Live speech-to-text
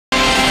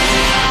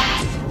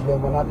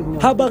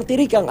Habang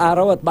tirik ang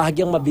araw at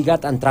bahagyang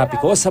mabigat ang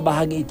trapiko sa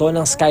bahagi ito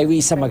ng Skyway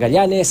sa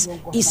Magallanes,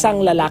 isang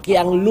lalaki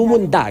ang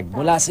lumundag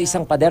mula sa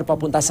isang pader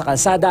papunta sa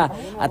kalsada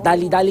at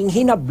dali-daling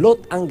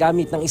hinablot ang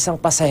gamit ng isang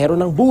pasahero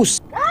ng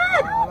bus.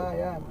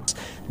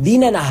 Di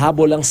na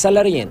nahabol ang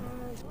salarin.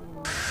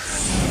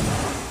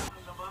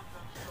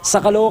 Sa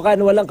Caloocan,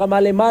 walang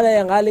kamalay-malay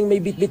ang aling may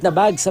bitbit na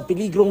bag sa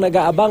peligrong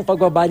nag-aabang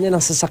pagbaba niya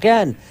ng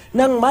sasakyan.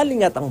 Nang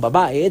malingat ang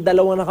babae,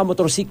 dalawang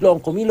nakamotorsiklo ang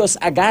kumilos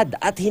agad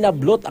at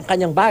hinablot ang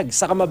kanyang bag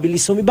saka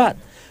mabilis sumibat.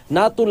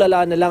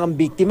 Natulala na lang ang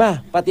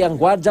biktima, pati ang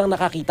gwardyang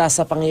nakakita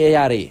sa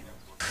pangyayari.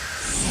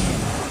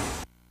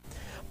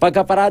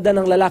 Pagkaparada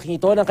ng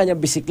lalaking ito ng kanyang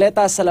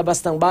bisikleta sa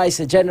labas ng bahay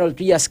sa General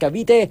Trias,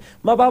 Cavite,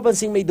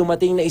 mapapansing may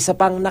dumating na isa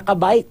pang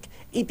nakabike.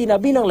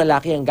 Itinabi ng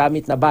lalaki ang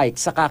gamit na bike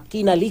saka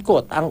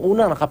kinalikot ang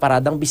unang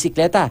nakaparadang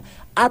bisikleta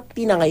at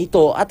tinangay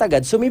ito at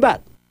agad sumibat.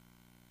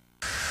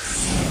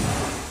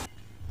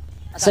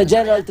 Sa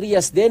General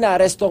Trias din,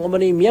 naaresto ang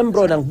umano'y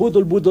miyembro ng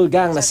budol-budol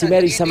gang na si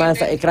Mary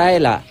Samantha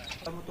Ecraela.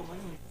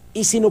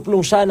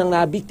 Isinuplong siya ng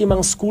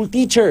nabiktimang school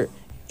teacher.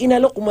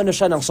 Inalok umano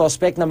siya ng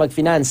suspect na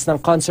mag-finance ng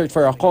concert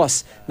for a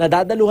cause na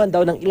dadaluhan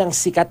daw ng ilang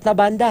sikat na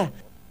banda.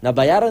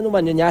 Nabayaran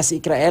naman niya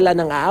si Ecraela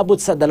ng aabot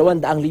sa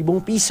 200,000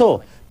 piso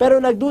pero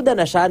nagduda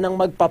na siya nang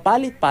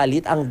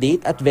magpapalit-palit ang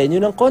date at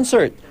venue ng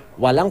concert.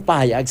 Walang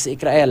pahayag si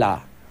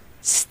Ecraela.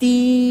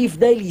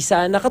 Steve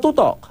Dailisa,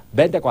 Nakatutok,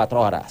 24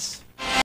 Oras.